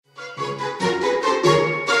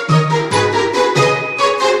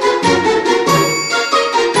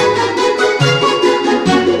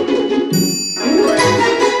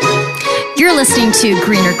Welcome to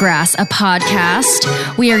Greener Grass, a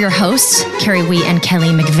podcast. We are your hosts, Carrie Wheat and Kelly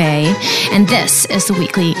McVeigh, and this is the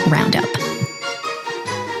weekly roundup.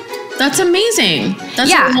 That's amazing.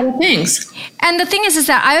 That's a lot of things. And the thing is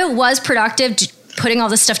that I was productive putting all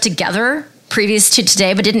this stuff together previous to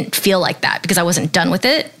today, but didn't feel like that because I wasn't done with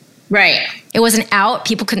it. Right. It wasn't out.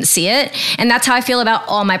 People couldn't see it. And that's how I feel about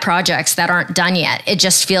all my projects that aren't done yet. It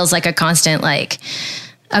just feels like a constant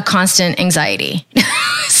anxiety.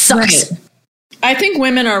 Sucks. Right. I think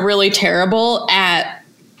women are really terrible at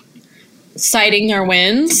citing their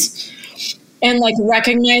wins and like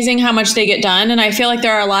recognizing how much they get done. And I feel like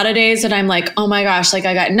there are a lot of days that I'm like, oh my gosh, like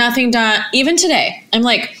I got nothing done. Even today, I'm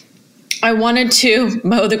like, I wanted to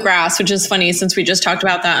mow the grass, which is funny since we just talked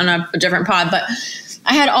about that on a different pod, but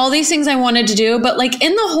I had all these things I wanted to do, but like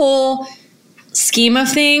in the whole scheme of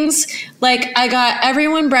things, like I got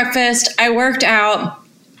everyone breakfast, I worked out,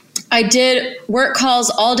 I did work calls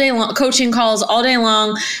all day long, coaching calls all day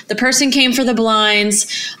long. The person came for the blinds.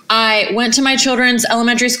 I went to my children's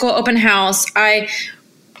elementary school open house. I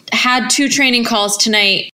had 2 training calls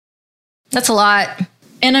tonight. That's a lot.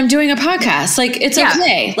 And I'm doing a podcast. Like, it's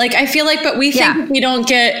okay. Like, I feel like, but we think we don't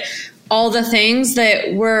get all the things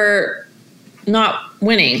that we're not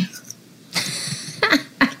winning.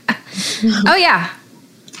 Oh, yeah.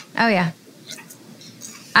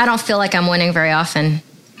 I don't feel like I'm winning very often.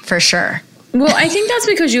 For sure. Well, I think that's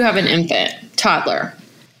because you have an infant, toddler.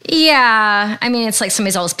 Yeah. I mean, it's like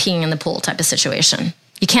somebody's always peeing in the pool type of situation.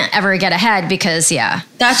 You can't ever get ahead because,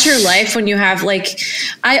 That's your life when you have like,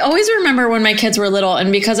 I always remember when my kids were little,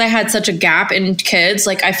 and because I had such a gap in kids,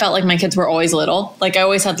 like I felt like my kids were always little. Like I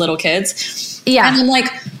always had little kids. Yeah. And I'm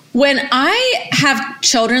like, when I have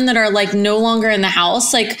children that are like no longer in the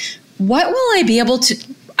house, like what will I be able to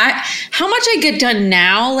how much I get done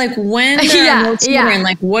now, like when there are no children,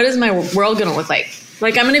 like what is my world going to look like?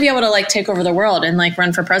 Like I'm going to be able to like take over the world and like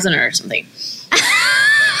run for president or something.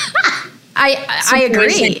 I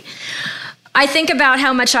agree. I think about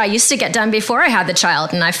how much I used to get done before I had the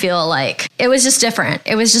child, and I feel like it was just different.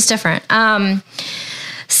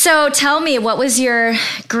 So tell me, what was your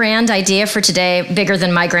grand idea for today, bigger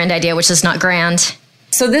than my grand idea, which is not grand?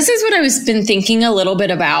 So this is what I was been thinking a little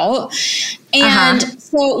bit about. And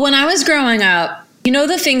so when I was growing up, you know,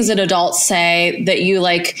 the things that adults say that you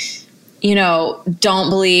like, you know, don't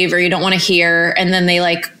believe or you don't want to hear. And then they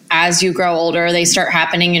like, as you grow older, they start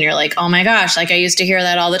happening and you're like, oh my gosh, like I used to hear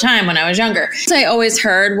that all the time when I was younger. What I always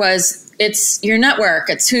heard was it's your network.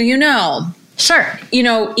 It's who you know. Sure. You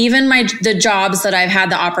know, even the jobs that I've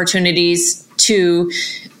had the opportunities to,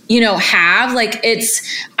 you know, have like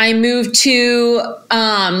I moved to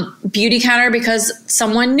Beauty Counter because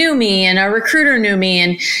someone knew me and a recruiter knew me.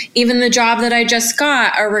 And even the job that I just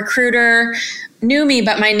got, a recruiter knew me,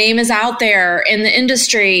 but my name is out there in the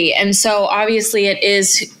industry. And so obviously it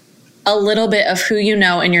is a little bit of who you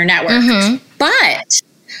know in your network. Mm-hmm. But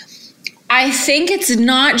I think it's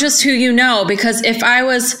not just who you know, because if I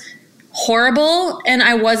was horrible and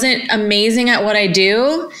I wasn't amazing at what I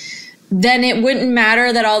do, then it wouldn't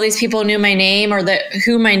matter that all these people knew my name or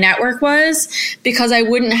who my network was, because I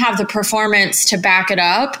wouldn't have the performance to back it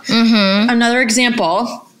up. Mm-hmm. Another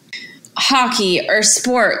example, hockey or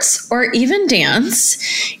sports or even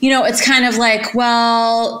dance, you know, it's kind of like,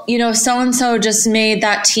 well, you know, so-and-so just made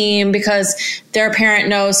that team because their parent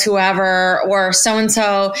knows whoever, or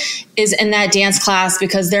so-and-so is in that dance class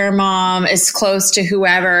because their mom is close to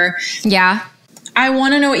whoever. Yeah. I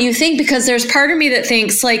want to know what you think, because there's part of me that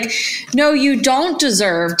thinks like, no, you don't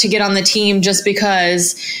deserve to get on the team just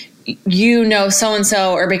because you know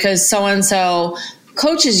so-and-so or because so-and-so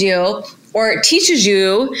coaches you or teaches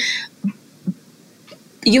you.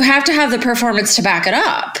 You have to have the performance to back it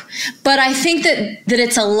up. But I think that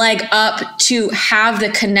it's a leg up to have the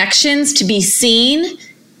connections to be seen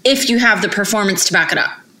if you have the performance to back it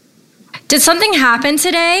up. Did something happen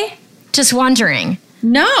today? Just wondering.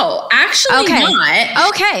 No, actually not.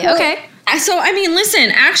 Okay. So, I mean, listen,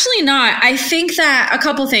 actually not. I think that a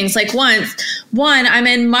couple things, like one, I'm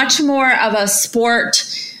in much more of a sport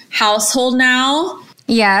household now.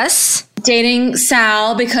 Yes. Dating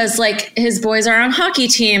Sal because like his boys are on hockey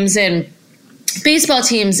teams and baseball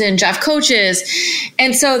teams and Jeff coaches.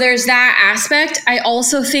 And so there's that aspect. I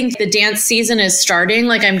also think the dance season is starting.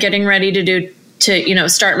 Like I'm getting ready to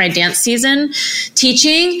start my dance season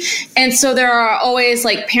teaching. And so there are always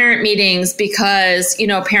like parent meetings because, you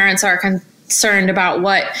know, parents are concerned about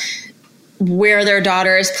where their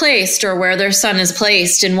daughter is placed or where their son is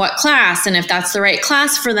placed in what class and if that's the right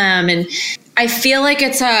class for them. And I feel like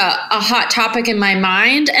it's a hot topic in my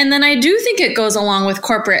mind. And then I do think it goes along with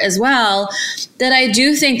corporate as well, that I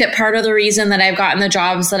do think that part of the reason that I've gotten the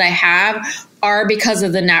jobs that I have are because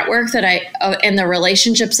of the network that and the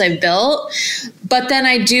relationships I've built. But then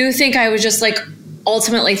I do think I was just like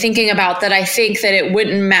ultimately thinking about that. I think that it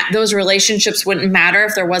wouldn't those relationships wouldn't matter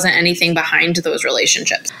if there wasn't anything behind those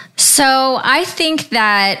relationships. So I think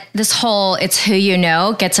that this whole "it's who you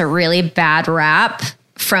know" gets a really bad rap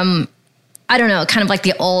from, I don't know, kind of like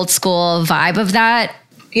the old school vibe of that.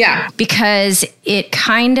 Yeah. Because it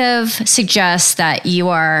kind of suggests that you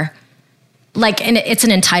are like, and it's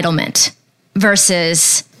an entitlement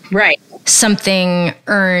versus right, something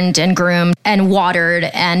earned and groomed and watered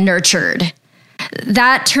and nurtured.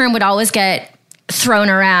 That term would always get thrown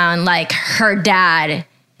around like her dad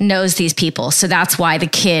knows these people, so that's why the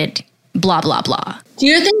kid blah, blah, blah. Do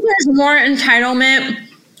you think there's more entitlement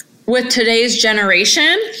with today's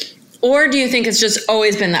generation? Or do you think it's just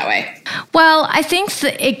always been that way? Well, I think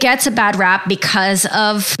that it gets a bad rap because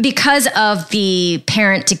of the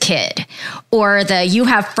parent to kid or the you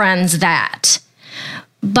have friends that.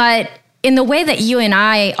 But in the way that you and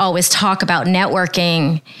I always talk about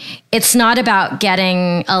networking, it's not about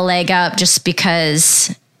getting a leg up just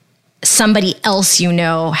because somebody else you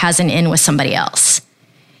know has an in with somebody else.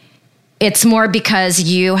 It's more because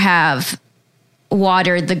you have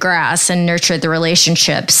watered the grass and nurtured the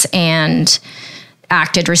relationships and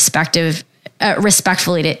acted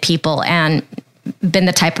respectfully to people and been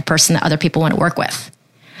the type of person that other people want to work with.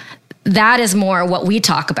 That is more what we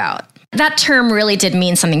talk about. That term really did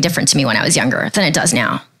mean something different to me when I was younger than it does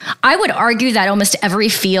now. I would argue that almost every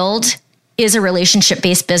field is a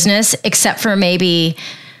relationship-based business, except for maybe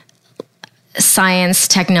science,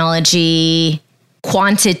 technology,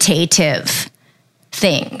 quantitative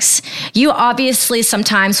things. You obviously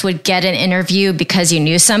sometimes would get an interview because you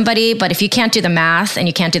knew somebody, but if you can't do the math and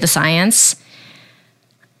you can't do the science,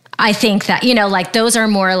 I think that, like those are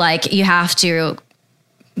more like you have to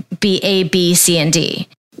be A, B, C, and D.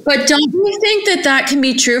 But don't you think that can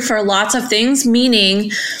be true for lots of things?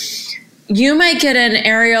 Meaning you might get an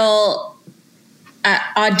aerial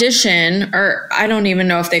audition, or I don't even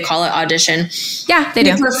know if they call it audition. Yeah, they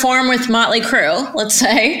do. Perform with Motley Crue, let's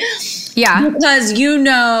say. Yeah. Because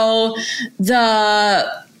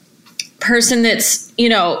the person that's,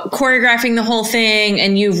 choreographing the whole thing,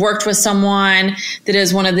 and you've worked with someone that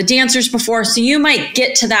is one of the dancers before. So you might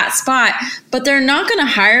get to that spot, but they're not going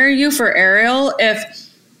to hire you for aerial if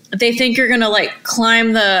they think you're going to like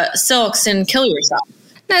climb the silks and kill yourself.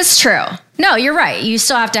 That's true. No, you're right. You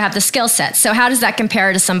still have to have the skill set. So how does that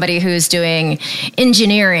compare to somebody who's doing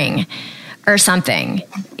engineering or something?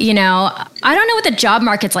 I don't know what the job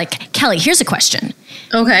market's like. Kelly, here's a question.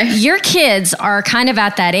 Okay. Your kids are kind of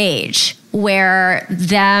at that age where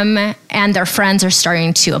them and their friends are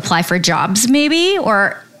starting to apply for jobs maybe,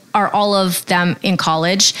 or are all of them in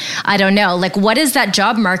college? I don't know. Like, what is that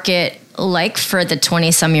job market like for the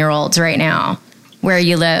 20-some-year-olds right now where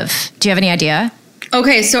you live? Do you have any idea?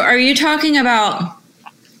 Okay, so are you talking about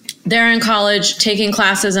they're in college taking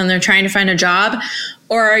classes and they're trying to find a job?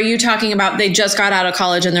 Or are you talking about they just got out of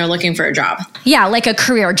college and they're looking for a job? Yeah, like a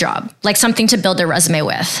career job, like something to build their resume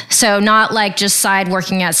with. So not like just side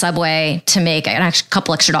working at Subway to make a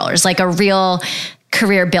couple extra dollars, like a real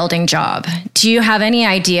career building job. Do you have any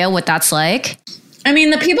idea what that's like? I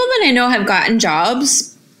mean, the people that I know have gotten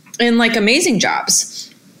jobs and like amazing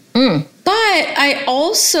jobs. But I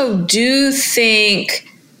also do think,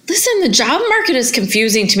 listen, the job market is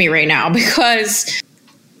confusing to me right now because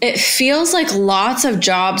it feels like lots of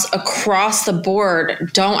jobs across the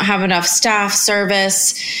board don't have enough staff,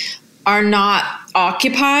 service, are not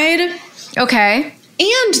occupied. Okay.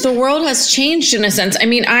 And the world has changed in a sense. I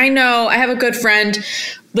mean, I know I have a good friend,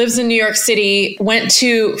 lives in New York City, went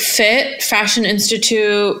to FIT, Fashion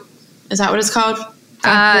Institute. Is that what it's called?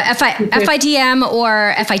 FIDM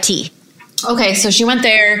or FIT. Okay, so she went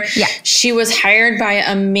there. Yeah. She was hired by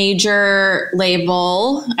a major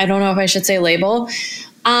label. I don't know if I should say label.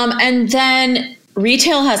 And then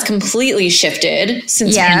retail has completely shifted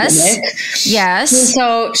since pandemic. Yes. And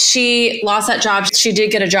so she lost that job. She did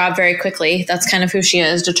get a job very quickly. That's kind of who she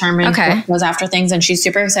is, determined, goes after things, and she's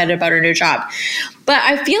super excited about her new job. But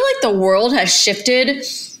I feel like the world has shifted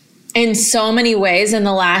in so many ways in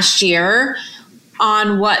the last year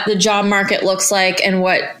on what the job market looks like and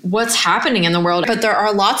what's happening in the world. But there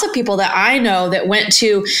are lots of people that I know that went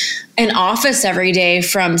to an office every day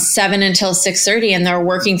from 7 until 6:30, and they're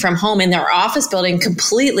working from home, and their office building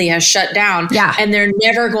completely has shut down. Yeah. And they're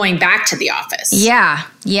never going back to the office. Yeah.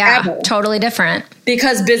 Ever. Totally different.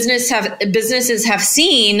 Because businesses have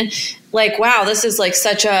seen like, wow, this is like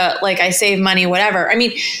such a, like, I save money, whatever. I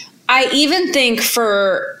mean, I even think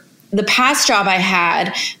for the past job I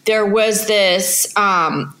had, there was this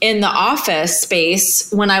in the office space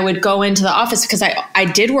when I would go into the office, because I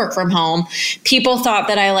did work from home. People thought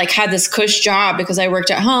that I like had this cush job because I worked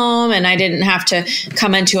at home and I didn't have to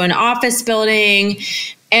come into an office building.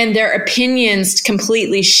 And their opinions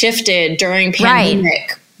completely shifted during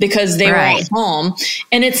pandemic because they were at home.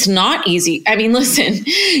 And it's not easy. I mean, listen,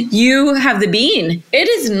 you have the bean. It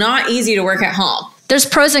is not easy to work at home. There's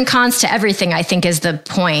pros and cons to everything, I think, is the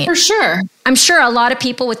point. For sure. I'm sure a lot of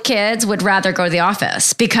people with kids would rather go to the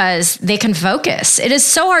office because they can focus. It is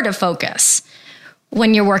so hard to focus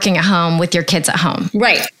when you're working at home with your kids at home.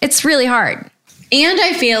 Right. It's really hard. And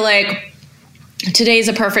I feel like today's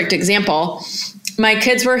a perfect example. My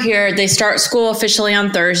kids were here. They start school officially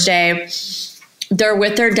on Thursday. They're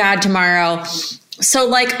with their dad tomorrow. So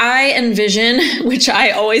like I envision, which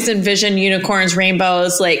I always envision unicorns,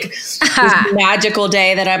 rainbows, like this magical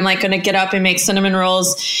day that I'm like going to get up and make cinnamon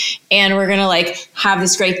rolls and we're going to like have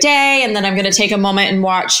this great day. And then I'm going to take a moment and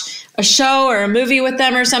watch a show or a movie with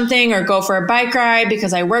them or something, or go for a bike ride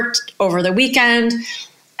because I worked over the weekend.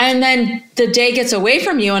 And then the day gets away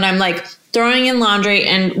from you and I'm like throwing in laundry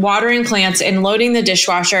and watering plants and loading the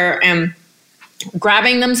dishwasher and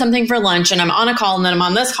grabbing them something for lunch, and I'm on a call, and then I'm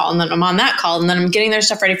on this call, and then I'm on that call, and then I'm getting their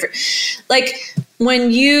stuff ready for, like, when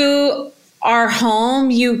you are home,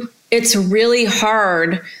 it's really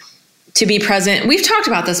hard to be present. We've talked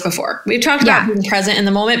about this before. We've talked about being present in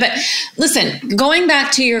the moment, but listen, going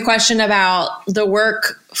back to your question about the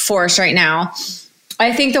workforce right now,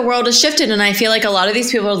 I think the world has shifted, and I feel like a lot of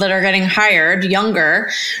these people that are getting hired younger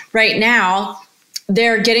right now,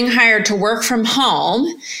 they're getting hired to work from home.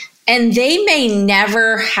 And they may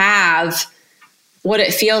never have what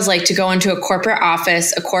it feels like to go into a corporate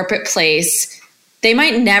office, a corporate place. They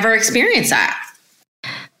might never experience that.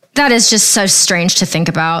 That is just so strange to think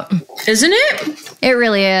about. Isn't it? It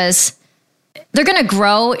really is. They're going to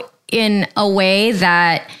grow in a way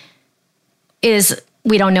that is,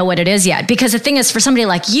 we don't know what it is yet. Because the thing is, for somebody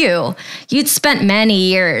like you, you'd spent many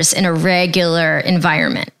years in a regular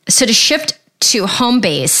environment. So to shift to home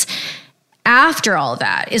base after all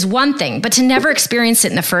that is one thing, but to never experience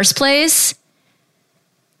it in the first place,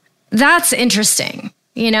 that's interesting.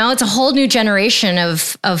 You know, it's a whole new generation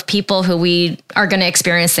of people who we are going to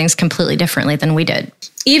experience things completely differently than we did.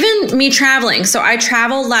 Even me traveling. So I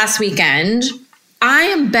traveled last weekend. I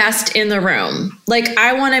am best in the room. Like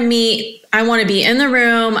I want to be in the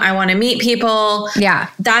room. I want to meet people. Yeah.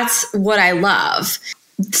 That's what I love.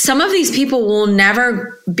 Some of these people will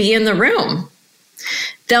never be in the room.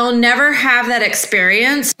 They'll never have that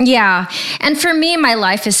experience. Yeah. And for me, my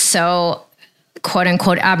life is so quote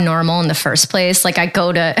unquote abnormal in the first place. Like I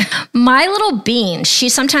go to my little bean. She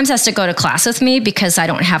sometimes has to go to class with me because I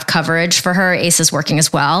don't have coverage for her. Ace is working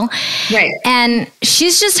as well. Right. And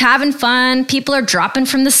she's just having fun. People are dropping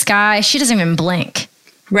from the sky. She doesn't even blink.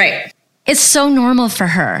 Right. It's so normal for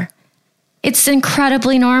her. It's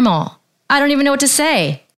incredibly normal. I don't even know what to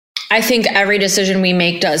say. I think every decision we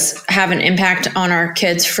make does have an impact on our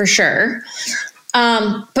kids for sure.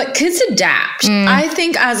 But kids adapt. I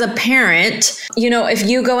think as a parent, you know, if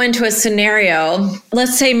you go into a scenario,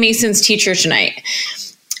 let's say Mason's teacher tonight,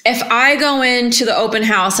 if I go into the open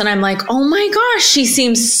house and I'm like, oh my gosh, she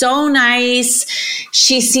seems so nice.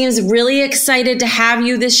 She seems really excited to have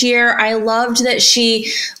you this year. I loved that she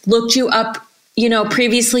looked you up, you know,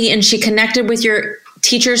 previously and she connected with your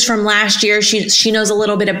teachers from last year. She knows a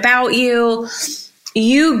little bit about you.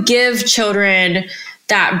 You give children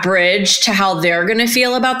that bridge to how they're going to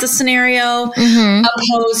feel about the scenario,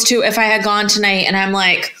 opposed to if I had gone tonight and I'm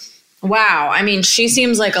like, wow, I mean, she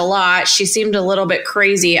seems like a lot. She seemed a little bit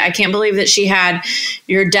crazy. I can't believe that she had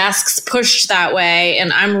your desks pushed that way.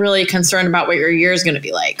 And I'm really concerned about what your year is going to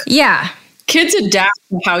be like. Yeah. Kids adapt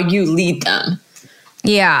to how you lead them.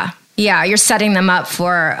 Yeah. Yeah. You're setting them up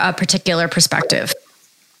for a particular perspective.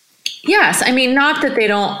 Yes. I mean, not that they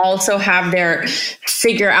don't also have their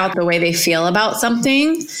figure out the way they feel about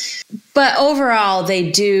something, but overall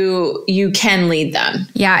you can lead them.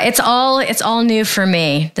 Yeah. It's all new for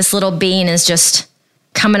me. This little bean is just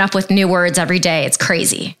coming up with new words every day. It's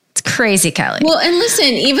crazy. It's crazy, Kelly. Well, and listen,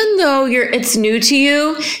 even though it's new to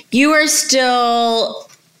you, you are still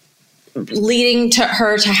leading to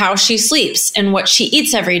her to how she sleeps and what she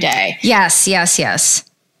eats every day. Yes, yes, yes.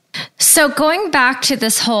 So going back to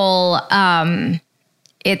this whole,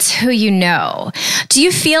 it's who you know. Do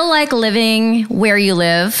you feel like living where you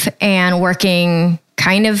live and working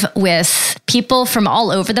kind of with people from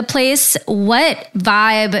all over the place? What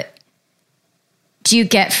vibe do you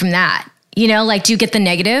get from that? You know, like, do you get the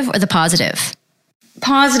negative or the positive?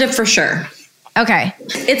 Positive for sure. Okay.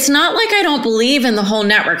 It's not like I don't believe in the whole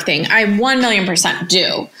network thing. I 1,000,000%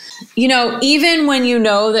 do. You know, even when you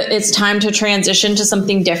know that it's time to transition to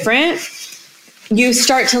something different, you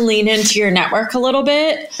start to lean into your network a little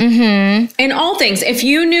bit. Mm-hmm. In all things, if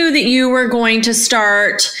you knew that you were going to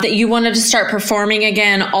that you wanted to start performing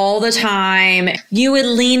again all the time, you would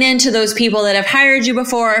lean into those people that have hired you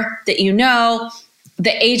before, that you know,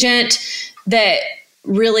 the agent that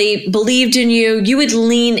really believed in you. You would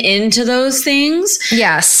lean into those things.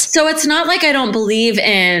 Yes. So it's not like I don't believe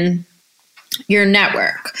in your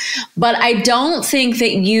network, but I don't think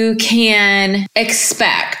that you can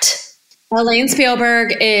expect. Elaine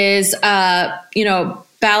Spielberg is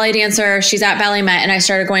ballet dancer. She's at Ballet Met, and I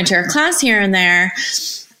started going to her class here and there.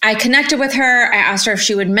 I connected with her. I asked her if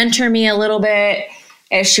she would mentor me a little bit,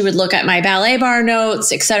 if she would look at my ballet bar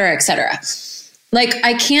notes, et cetera, et cetera. Like,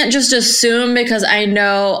 I can't just assume because I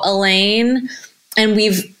know Elaine and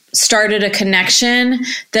we've started a connection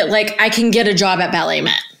that like I can get a job at Ballet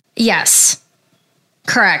Met. Yes.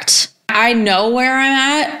 Correct. I know where I'm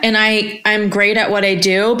at and I'm great at what I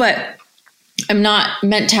do, but I'm not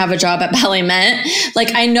meant to have a job at Ballet Met.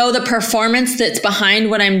 Like, I know the performance that's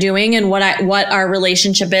behind what I'm doing and what our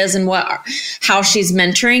relationship is and how she's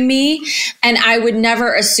mentoring me. And I would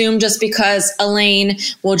never assume just because Elaine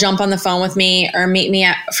will jump on the phone with me or meet me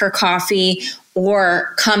for coffee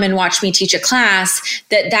or come and watch me teach a class,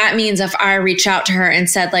 that means if I reach out to her and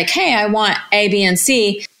said like, hey, I want A, B, and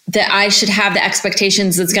C, that I should have the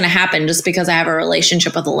expectations that's going to happen just because I have a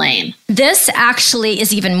relationship with Elaine. This actually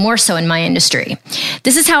is even more so in my industry.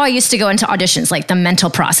 This is how I used to go into auditions, like the mental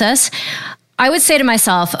process. I would say to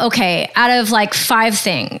myself, okay, out of like 5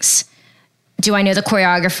 things, do I know the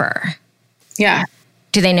choreographer? Yeah.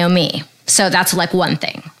 Do they know me? So that's like one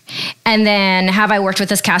thing. And then have I worked with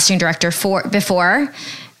this casting director before?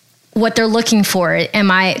 What they're looking for,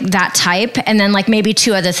 am I that type? And then like maybe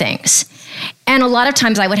 2 other things. And a lot of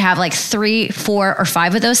times I would have like 3, 4, or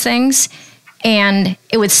 5 of those things, and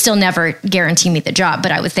it would still never guarantee me the job.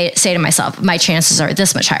 But I would say to myself, my chances are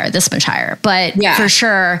this much higher. But yeah, for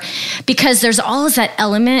sure, because there's always that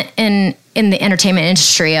element in the entertainment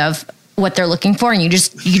industry of what they're looking for, and you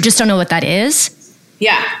just don't know what that is.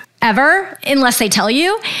 Yeah. Ever, unless they tell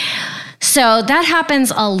you. So that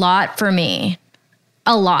happens a lot for me.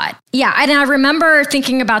 A lot. Yeah. And I remember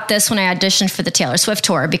thinking about this when I auditioned for the Taylor Swift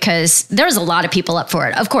tour, because there was a lot of people up for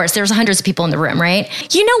it. Of course, there's hundreds of people in the room, right?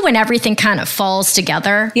 You know, when everything kind of falls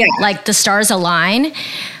together, like the stars align.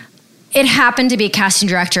 It happened to be a casting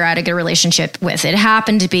director I had a good relationship with. It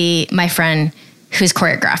happened to be my friend who's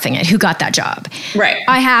choreographing it, who got that job. Right.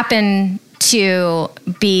 I happen to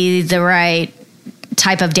be the right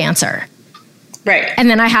type of dancer. Right. And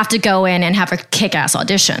then I have to go in and have a kick-ass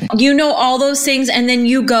audition. You know all those things, and then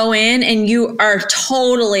you go in and you are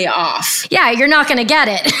totally off. Yeah, you're not going to get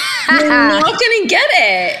it. You're not going to get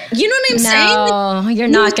it. You know what I'm saying? No, you're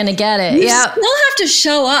not going to get it. You still have to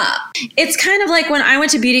show up. It's kind of like when I went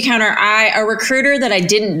to Beauty Counter, a recruiter that I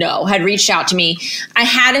didn't know had reached out to me. I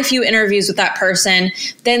had a few interviews with that person.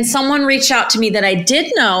 Then someone reached out to me that I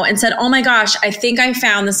did know and said, oh my gosh, I think I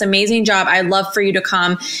found this amazing job. I'd love for you to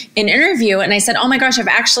come and interview. And I said, oh my gosh, I've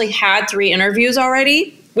actually had 3 interviews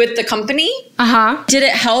already with the company. Uh-huh. Did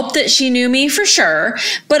it help that she knew me? For sure.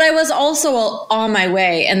 But I was also on my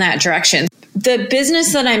way in that direction. The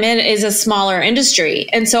business that I'm in is a smaller industry.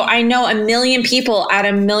 And so I know a million people at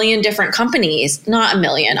a million different companies. Not a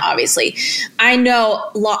million, obviously. I know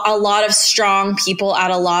a lot of strong people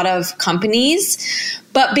at a lot of companies.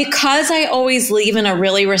 But because I always leave in a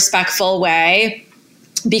really respectful way,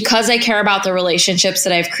 because I care about the relationships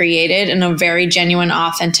that I've created in a very genuine,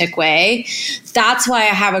 authentic way, that's why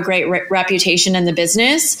I have a great reputation in the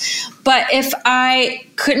business. But if I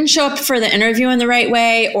couldn't show up for the interview in the right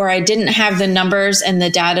way, or I didn't have the numbers and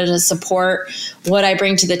the data to support what I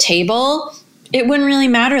bring to the table, it wouldn't really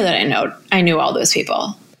matter that I knew all those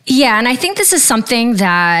people. Yeah, and I think this is something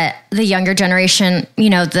that the younger generation, you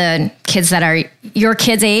know, the kids that are your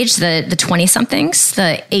kids' age, the 20-somethings,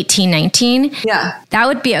 the 18, 19. Yeah. That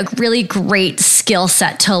would be a really great skill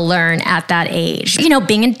set to learn at that age. You know,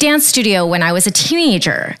 being in dance studio when I was a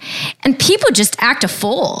teenager. And people just act a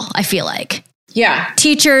fool, I feel like. Yeah.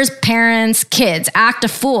 Teachers, parents, kids act a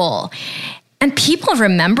fool. And people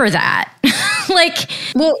remember that.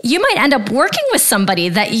 You might end up working with somebody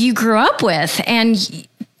that you grew up with, and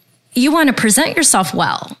you want to present yourself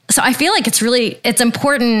well. So I feel like it's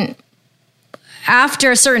important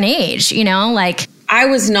after a certain age, you know, like. I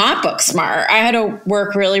was not book smart. I had to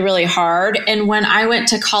work really, really hard. And when I went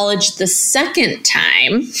to college the second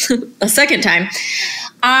time,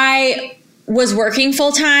 I was working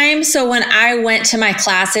full time. So when I went to my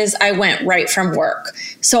classes, I went right from work.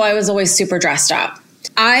 So I was always super dressed up.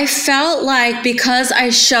 I felt like because I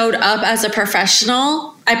showed up as a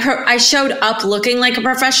professional, I showed up looking like a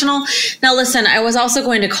professional. Now, listen, I was also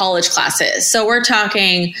going to college classes. So we're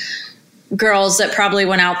talking girls that probably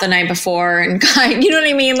went out the night before and guys, you know what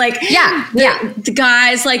I mean? Like, the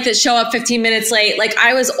guys like that show up 15 minutes late. Like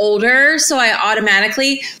I was older, so I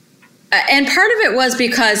automatically, and part of it was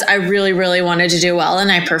because I really, really wanted to do well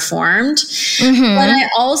and I performed. Mm-hmm. But I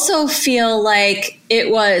also feel like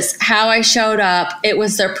it was how I showed up. It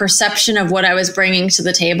was their perception of what I was bringing to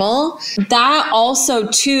the table. That also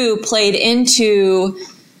too played into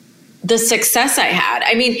the success I had.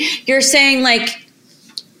 I mean, you're saying like,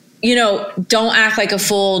 you know, don't act like a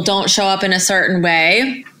fool. Don't show up in a certain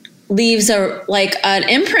way. Leaves an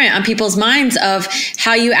imprint on people's minds of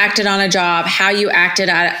how you acted on a job, how you acted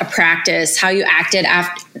at a practice, how you acted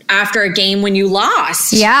after a game when you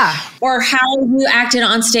lost. Yeah. Or how you acted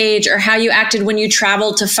on stage, or how you acted when you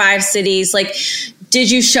traveled to 5 cities. Like, did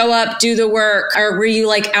you show up, do the work, or were you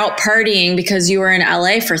like out partying because you were in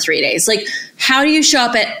LA for 3 days? Like, how do you show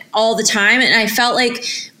up at all the time? And I felt like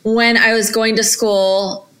when I was going to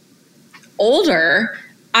school older,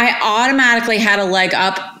 I automatically had a leg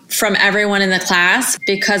up from everyone in the class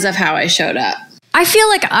because of how I showed up. I feel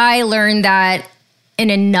like I learned that in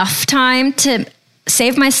enough time to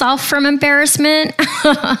save myself from embarrassment.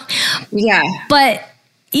 Yeah. But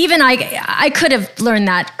even I could have learned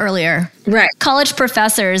that earlier. Right. College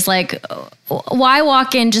professors, like, why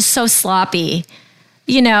walk in just so sloppy,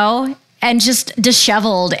 you know, and just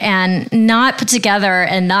disheveled and not put together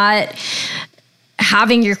and not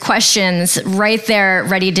having your questions right there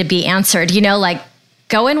ready to be answered, you know, like,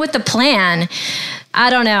 go in with the plan. I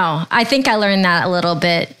don't know. I think I learned that a little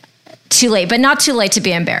bit too late, but not too late to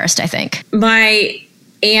be embarrassed, I think. My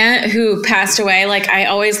aunt who passed away, like I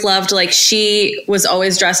always loved, like she was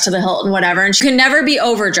always dressed to the hilt and whatever. And she could never be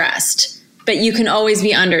overdressed, but you can always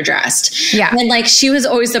be underdressed. Yeah. And like, she was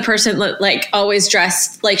always the person that like always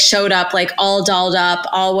dressed, like showed up, like all dolled up,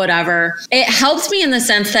 all whatever. It helped me in the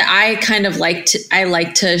sense that I kind of like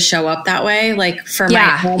to show up that way, like for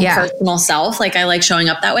my own personal self. Like I like showing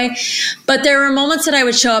up that way. But there were moments that I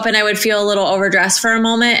would show up and I would feel a little overdressed for a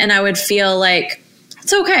moment. And I would feel like,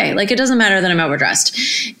 it's okay. Like, it doesn't matter that I'm overdressed.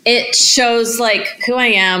 It shows like who I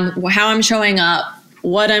am, how I'm showing up,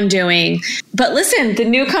 what I'm doing. But listen, the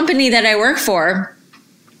new company that I work for,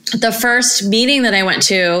 the first meeting that I went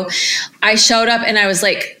to, I showed up and I was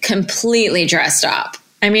like completely dressed up.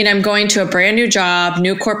 I mean, I'm going to a brand new job,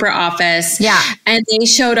 new corporate office. Yeah. And they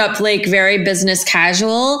showed up like very business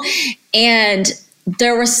casual. And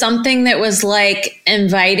there was something that was like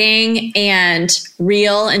inviting and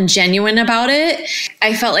real and genuine about it.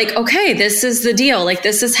 I felt like, okay, this is the deal. Like,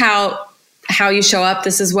 this is how you show up.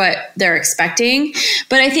 This is what they're expecting.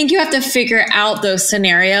 But I think you have to figure out those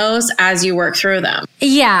scenarios as you work through them.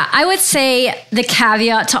 Yeah, I would say the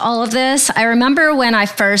caveat to all of this, I remember when I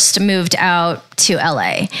first moved out to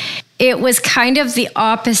LA, it was kind of the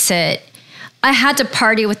opposite. I had to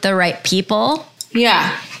party with the right people.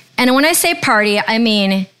 Yeah. And when I say party, I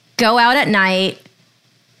mean go out at night,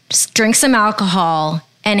 just drink some alcohol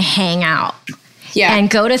and hang out. Yeah.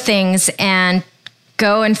 And go to things and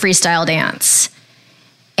go and freestyle dance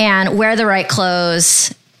and wear the right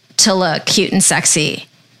clothes to look cute and sexy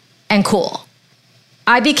and cool.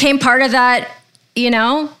 I became part of that, you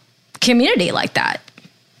know, community like that.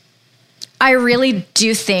 I really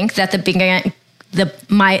do think that the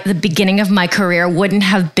beginning of my career wouldn't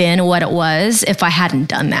have been what it was if I hadn't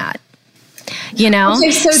done that. You know? Okay,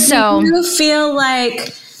 so do you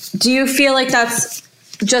feel like that's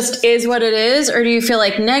just is what it is, or do you feel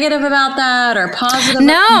like negative about that or positive?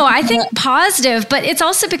 No, I think positive, but it's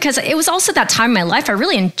also because it was also that time in my life I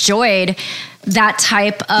really enjoyed that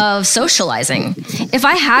type of socializing. If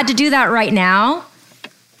I had to do that right now,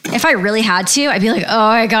 if I really had to, I'd be like, oh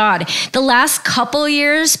my God. The last couple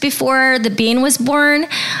years before the Bean was born,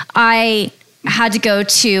 I had to go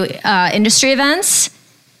to industry events.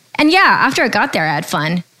 And yeah, after I got there, I had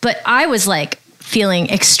fun. But I was like feeling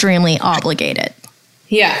extremely obligated.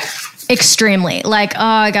 Yeah. Extremely. Like, oh,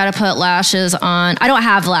 I got to put lashes on. I don't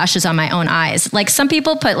have lashes on my own eyes. Like some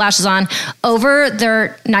people put lashes on over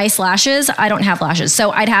their nice lashes. I don't have lashes.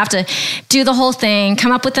 So I'd have to do the whole thing,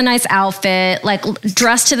 come up with a nice outfit, like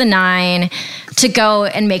dress to the nine to go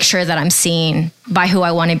and make sure that I'm seen by who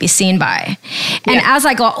I want to be seen by. And as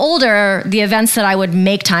I got older, the events that I would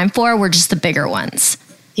make time for were just the bigger ones.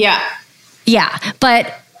 Yeah. Yeah.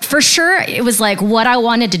 But for sure, it was like what I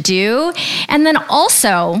wanted to do. And then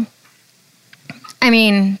also, I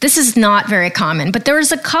mean, this is not very common, but there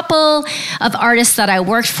was a couple of artists that I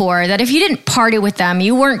worked for that if you didn't party with them,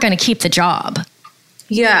 you weren't going to keep the job.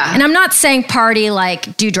 Yeah. And I'm not saying party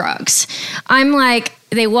like do drugs. I'm like,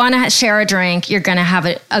 they want to share a drink. You're going to have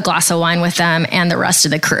a glass of wine with them and the rest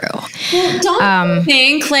of the crew. Well, don't you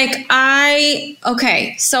think like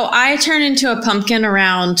so I turn into a pumpkin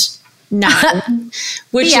around 9,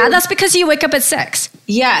 which yeah, that's because you wake up at 6.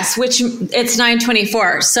 Yes, which it's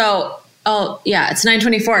 9:24. So, it's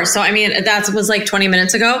 9:24. So, I mean, that was like 20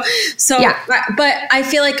 minutes ago. So, yeah. But I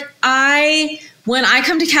feel like when I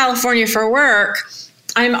come to California for work,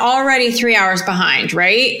 I'm already 3 hours behind,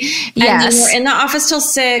 right? Yes. And then we're in the office till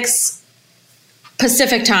 6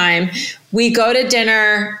 Pacific time. We go to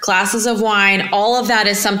dinner, glasses of wine. All of that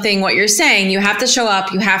is something, what you're saying, you have to show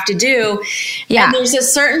up, you have to do. Yeah. And there's a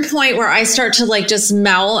certain point where I start to like just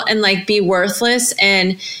melt and like be worthless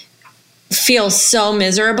and feel so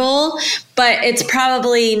miserable. But it's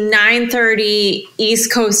probably 9:30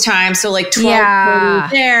 East Coast time. So like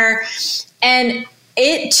 12:30 there. And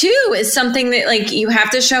it too is something that like you have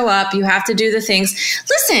to show up, you have to do the things.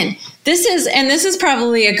 Listen, this is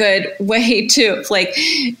probably a good way to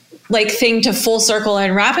like thing to full circle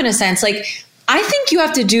and wrap in a sense. Like, I think you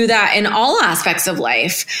have to do that in all aspects of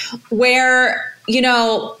life where,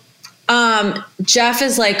 Jeff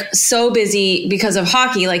is like so busy because of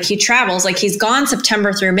hockey. Like he travels, like he's gone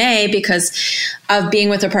September through May because of being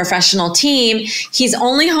with a professional team. He's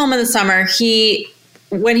only home in the summer.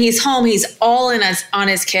 When he's home, he's all in on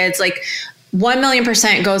his kids, like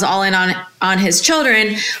 1,000,000% goes all in on his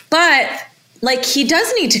children. But like, he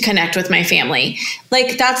does need to connect with my family.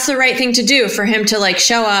 Like, that's the right thing to do for him to like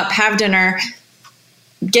show up, have dinner,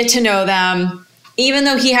 get to know them, even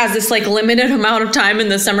though he has this like limited amount of time in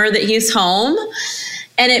the summer that he's home.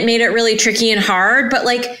 And it made it really tricky and hard. But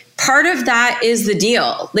like, part of that is the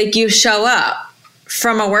deal. Like, you show up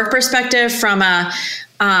from a work perspective, from a,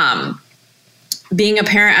 being a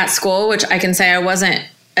parent at school, which I can say I wasn't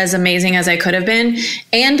as amazing as I could have been,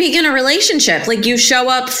 and being in a relationship. Like, you show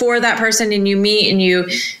up for that person and you meet and you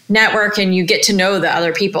network and you get to know the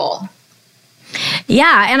other people.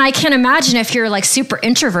 Yeah. And I can imagine if you're like super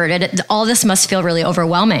introverted, all this must feel really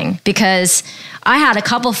overwhelming, because I had a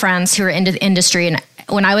couple friends who were into the industry. And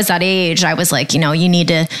when I was that age, I was like, you need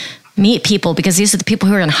to meet people because these are the people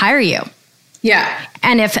who are going to hire you. Yeah.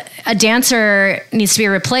 And if a dancer needs to be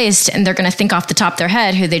replaced and they're going to think off the top of their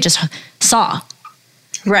head who they just saw.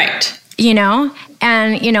 Right.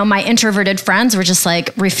 And, my introverted friends were just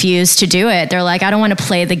like, refused to do it. They're like, I don't want to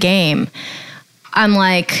play the game. I'm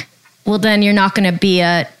like, well, then you're not going to be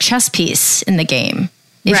a chess piece in the game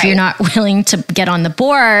if you're not willing to get on the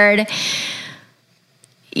board.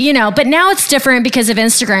 But now it's different because of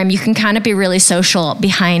Instagram. You can kind of be really social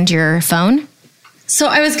behind your phone. So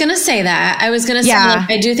I was going to say that. I was going to say,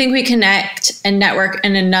 I do think we connect and network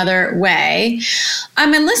in another way.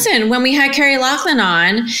 And listen, when we had Carrie Laughlin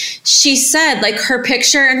on, she said like her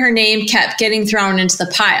picture and her name kept getting thrown into the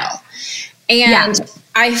pile. And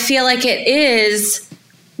I feel like it is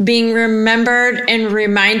being remembered and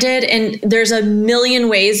reminded. And there's a million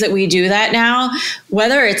ways that we do that now,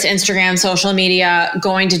 whether it's Instagram, social media,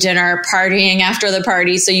 going to dinner, partying after the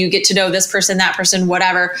party. So you get to know this person, that person,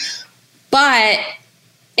 whatever. But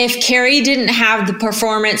if Carrie didn't have the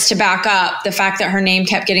performance to back up the fact that her name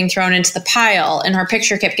kept getting thrown into the pile and her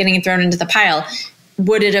picture kept getting thrown into the pile,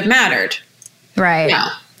 would it have mattered? Right.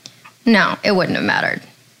 No, it wouldn't have mattered.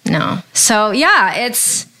 No. So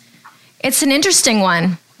it's an interesting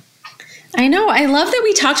one. I know. I love that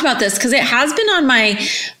we talked about this because it has been on my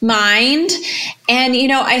mind. And,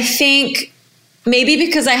 I think maybe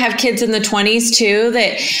because I have kids in the 20s too,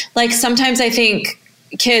 that like sometimes I think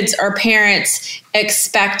kids or parents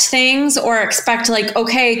expect things or expect like,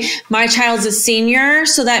 okay, my child's a senior,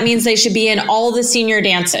 so that means they should be in all the senior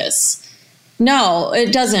dances. No,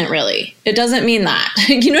 it doesn't really. It doesn't mean that.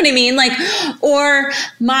 You know what I mean? Like, or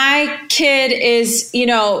my kid is,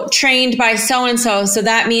 trained by so-and-so, so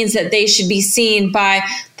that means that they should be seen by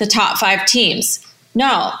the top 5 teams.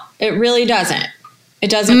 No, it really doesn't. It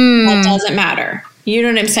doesn't, That doesn't matter. You know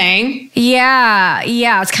what I'm saying? Yeah.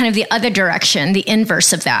 It's kind of the other direction, the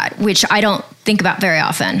inverse of that, which I don't think about very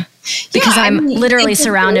often because I'm literally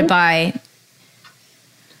surrounded by,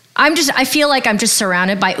 I feel like I'm just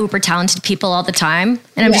surrounded by uber talented people all the time.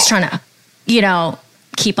 And I'm just trying to,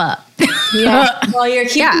 keep up. Yeah. Well, you're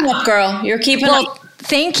keeping up, girl. You're keeping up.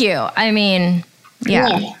 Thank you. I mean,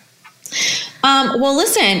 yeah. Well,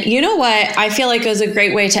 listen, you know what? I feel like it was a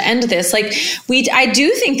great way to end this. Like I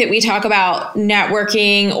do think that we talk about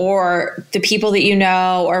networking or the people that you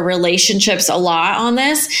know or relationships a lot on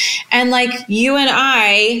this. And like you and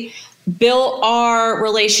I built our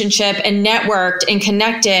relationship and networked and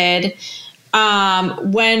connected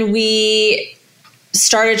when we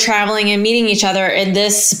started traveling and meeting each other. And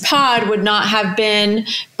this pod would not have been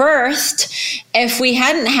birthed if we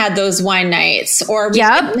hadn't had those wine nights, or we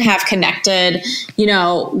wouldn't have connected,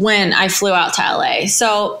 when I flew out to LA.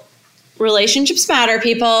 So relationships matter,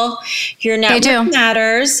 people. Your network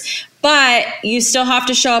matters, but you still have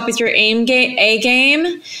to show up with your A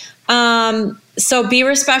game. So be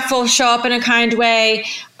respectful, show up in a kind way,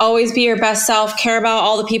 always be your best self, care about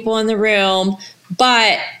all the people in the room,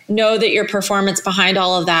 but know that your performance behind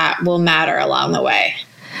all of that will matter along the way.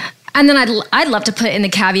 And then I'd love to put in the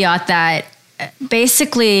caveat that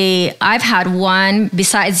basically I've had one,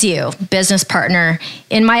 besides you, business partner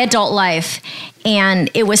in my adult life. And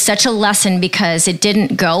it was such a lesson because it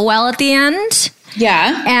didn't go well at the end.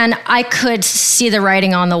 Yeah. And I could see the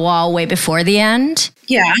writing on the wall way before the end.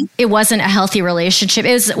 Yeah. It wasn't a healthy relationship.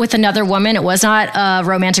 It was with another woman. It was not a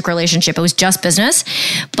romantic relationship. It was just business,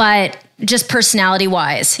 but just personality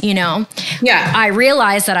wise, Yeah. I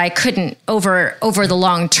realized that I couldn't over the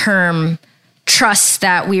long term trust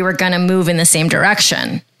that we were going to move in the same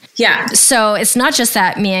direction. Yeah. So it's not just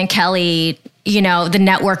that me and Kelly, the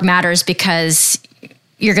network matters because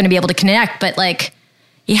you're going to be able to connect, but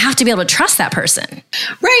you have to be able to trust that person.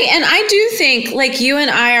 Right. And I do think you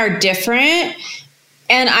and I are different.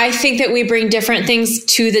 And I think that we bring different things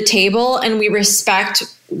to the table and we respect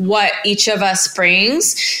what each of us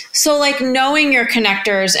brings. So knowing your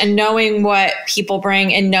connectors and knowing what people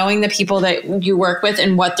bring and knowing the people that you work with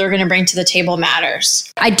and what they're going to bring to the table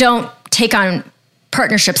matters. I don't take on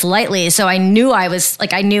partnerships lightly. So I knew I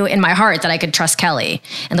knew in my heart that I could trust Kelly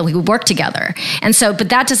and that we would work together. And so, but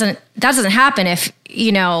that doesn't happen if,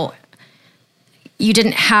 you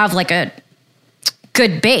didn't have a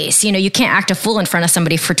good base. You can't act a fool in front of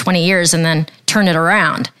somebody for 20 years and then turn it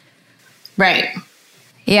around. Right.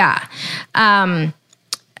 Yeah.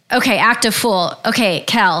 Okay. Act a fool. Okay.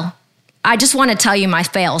 Kel, I just want to tell you my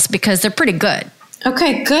fails because they're pretty good.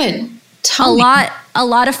 Okay, good. Tell me. A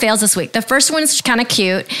lot of fails this week. The first one's kind of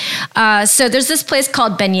cute. So there's this place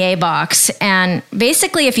called Beignet Box. And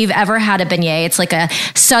basically, if you've ever had a beignet, it's like a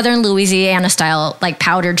Southern Louisiana style,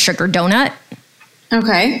 powdered sugar donut.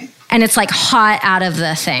 Okay. And it's hot out of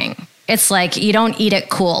the thing. It's you don't eat it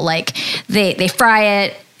cool. They fry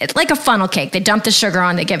it. It's like a funnel cake. They dump the sugar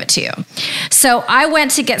on, they give it to you. So I went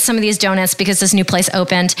to get some of these donuts because this new place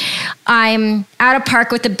opened. I'm at a park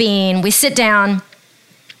with the bean. We sit down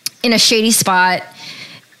in a shady spot,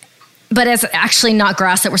 but it's actually not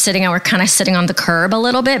grass that we're sitting on. We're kind of sitting on the curb a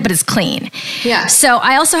little bit, but it's clean. Yeah. So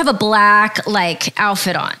I also have a black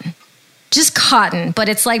outfit on. Just cotton, but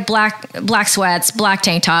it's black sweats, black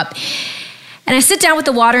tank top. And I sit down with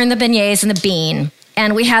the water and the beignets and the bean.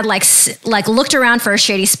 And we had looked around for a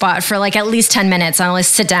shady spot for at least 10 minutes. I only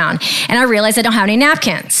sit down and I realized I don't have any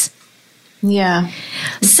napkins. Yeah.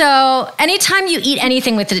 So anytime you eat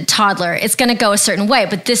anything with a toddler, it's going to go a certain way.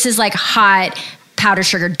 But this is hot powdered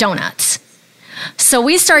sugar donuts. So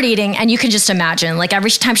we start eating, and you can just imagine, every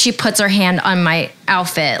time she puts her hand on my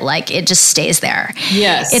outfit, it just stays there.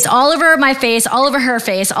 Yes. It's all over my face, all over her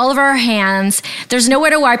face, all over our hands. There's nowhere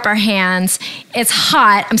to wipe our hands. It's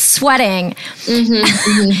hot. I'm sweating. Mm-hmm,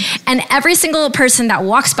 mm-hmm. And every single person that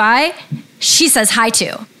walks by, she says hi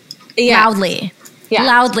to. Yeah. Loudly. Yeah.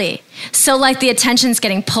 Loudly. So the attention's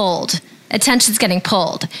getting pulled. That's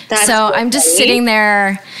so I'm just sitting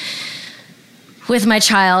there with my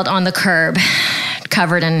child on the curb,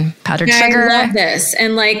 covered in powdered sugar. I love this.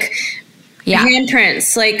 And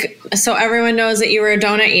handprints, so everyone knows that you were a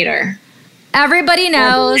donut eater. Everybody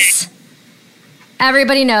knows.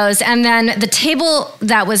 Everybody knows. And then the table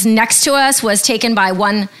that was next to us was taken by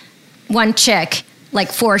one chick,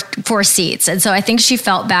 four seats. And so I think she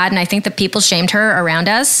felt bad. And I think the people shamed her around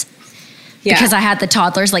us because I had the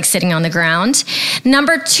toddlers sitting on the ground.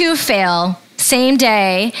 Number 2 fail. Same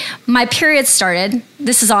day, my period started.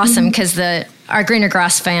 This is awesome because our Greener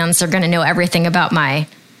Grass fans are going to know everything about my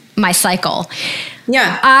cycle.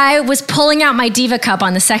 Yeah. I was pulling out my Diva cup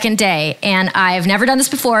on the second day, and I've never done this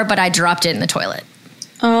before, but I dropped it in the toilet.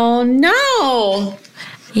 Oh, no.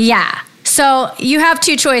 Yeah. So you have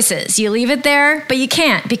 2 choices. You leave it there, but you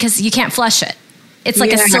can't because you can't flush it. It's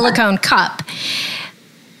a silicone cup.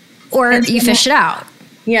 Or you fish it out.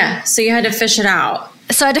 Yeah. So you had to fish it out.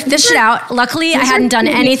 So I had to fish it out. Luckily, I hadn't done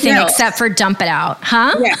anything except for dump it out.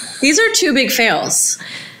 Huh? Yeah. These are 2 big fails.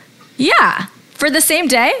 Yeah. For the same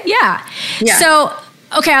day? Yeah. Yeah. So,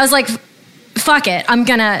 okay, I was like, fuck it. I'm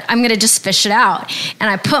gonna just fish it out. And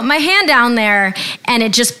I put my hand down there and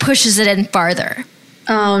it just pushes it in farther.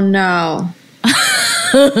 Oh no.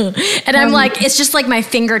 And I'm like, it's just like my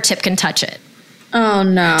fingertip can touch it. Oh,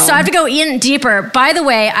 no. So I have to go in deeper. By the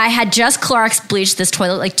way, I had just Clorox bleached this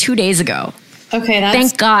toilet like 2 days ago. Okay, that's...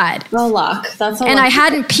 Thank God. A luck. That's a And luck. I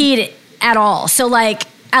hadn't peed at all. So like,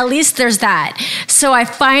 at least there's that. So I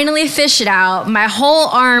finally fish it out. My whole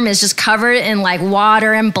arm is just covered in like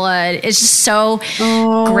water and blood. It's just so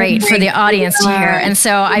great for the audience to hear. And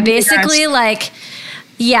so I basically like,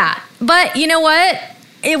 yeah. But you know what?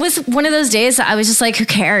 It was one of those days that I was just like, who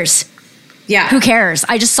cares? Yeah. Who cares?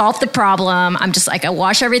 I just solved the problem. I'm just like, I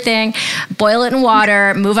wash everything, boil it in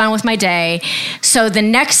water, move on with my day. So the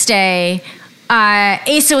next day,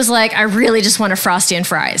 Asa was like, I really just want a Frosty and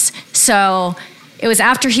fries. So it was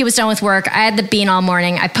after he was done with work. I had the bean all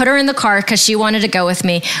morning. I put her in the car because she wanted to go with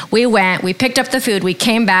me. We went, we picked up the food, we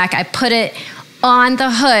came back. I put it on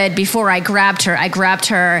the hood before I grabbed her.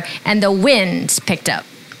 And the wind picked up.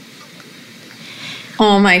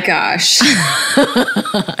 Oh my gosh.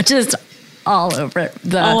 Just all over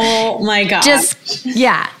oh my gosh.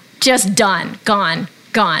 Just done, gone.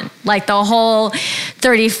 Like the whole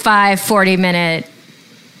 40 minute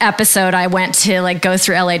episode I went to like go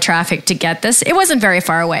through LA traffic to get this. It wasn't very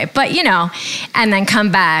far away, but and then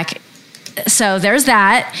come back. So there's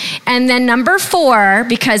that. And then number 4,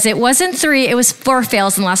 because it wasn't 3, it was 4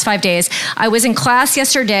 fails in the last 5 days. I was in class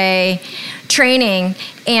yesterday training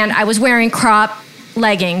and I was wearing crop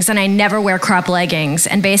leggings, and I never wear crop leggings.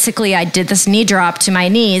 And basically I did this knee drop to my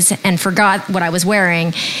knees and forgot what I was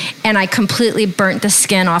wearing. And I completely burnt the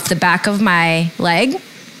skin off the back of my leg.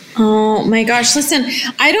 Oh my gosh. Listen,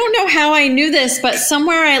 I don't know how I knew this, but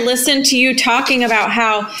somewhere I listened to you talking about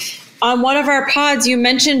how on one of our pods, you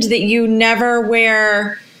mentioned that you never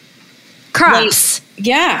wear crops.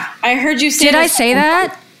 Yeah. I heard you say Did I say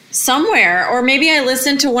that? Somewhere, or maybe I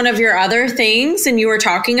listened to one of your other things and you were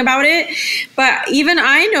talking about it, but even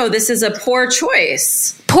I know this is a poor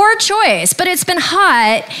choice. Poor choice, but it's been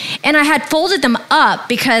hot and I had folded them up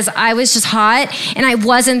because I was just hot and I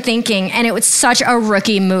wasn't thinking, and it was such a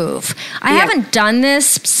rookie move. I haven't done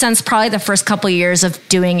this since probably the first couple of years of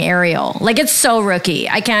doing aerial. Like, it's so rookie.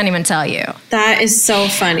 I can't even tell you. That is so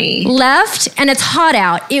funny. Left and it's hot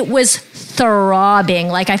out. It was throbbing.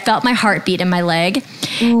 Like, I felt my heartbeat in my leg.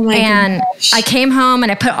 Oh my and gosh. I came home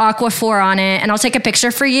and I put Aquaphor on it, and I'll take a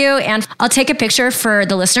picture for you and I'll take a picture for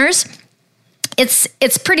the listeners.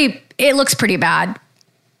 It's pretty, it looks pretty bad.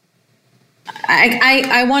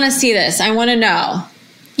 I want to see this. I want to know.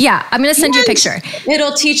 Yeah, I'm going to send you a picture.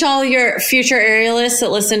 It'll teach all your future aerialists that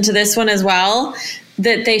listen to this one as well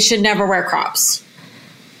that they should never wear crops.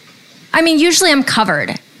 I mean, usually I'm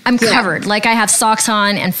covered. Covered. Like, I have socks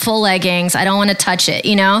on and full leggings. I don't want to touch it,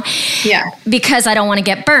 Yeah. Because I don't want to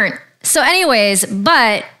get burnt. So anyways,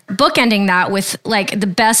 but bookending that with like the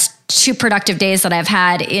best 2 productive days that I've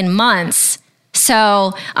had in months.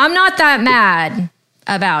 So I'm not that mad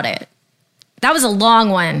about it. That was a long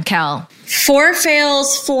one, Kel. 4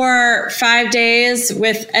 fails for 5 days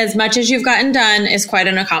with as much as you've gotten done is quite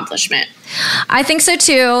an accomplishment. I think so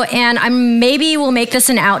too. And maybe we'll make this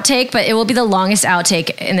an outtake, but it will be the longest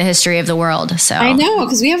outtake in the history of the world. So I know,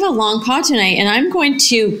 because we have a long pod tonight and I'm going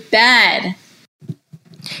to bed.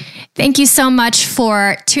 Thank you so much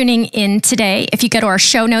for tuning in today. If you go to our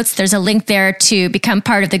show notes, there's a link there to become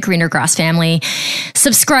part of the Greener Grass family.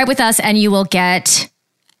 Subscribe with us and you will get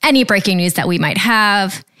any breaking news that we might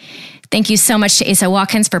have. Thank you so much to Asa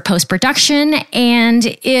Watkins for post-production.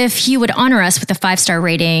 And if you would honor us with a 5-star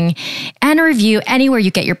rating and a review anywhere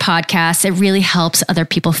you get your podcasts, it really helps other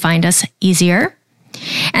people find us easier.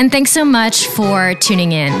 And thanks so much for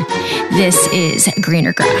tuning in. This is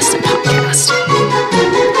Greener Grass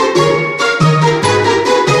Podcast.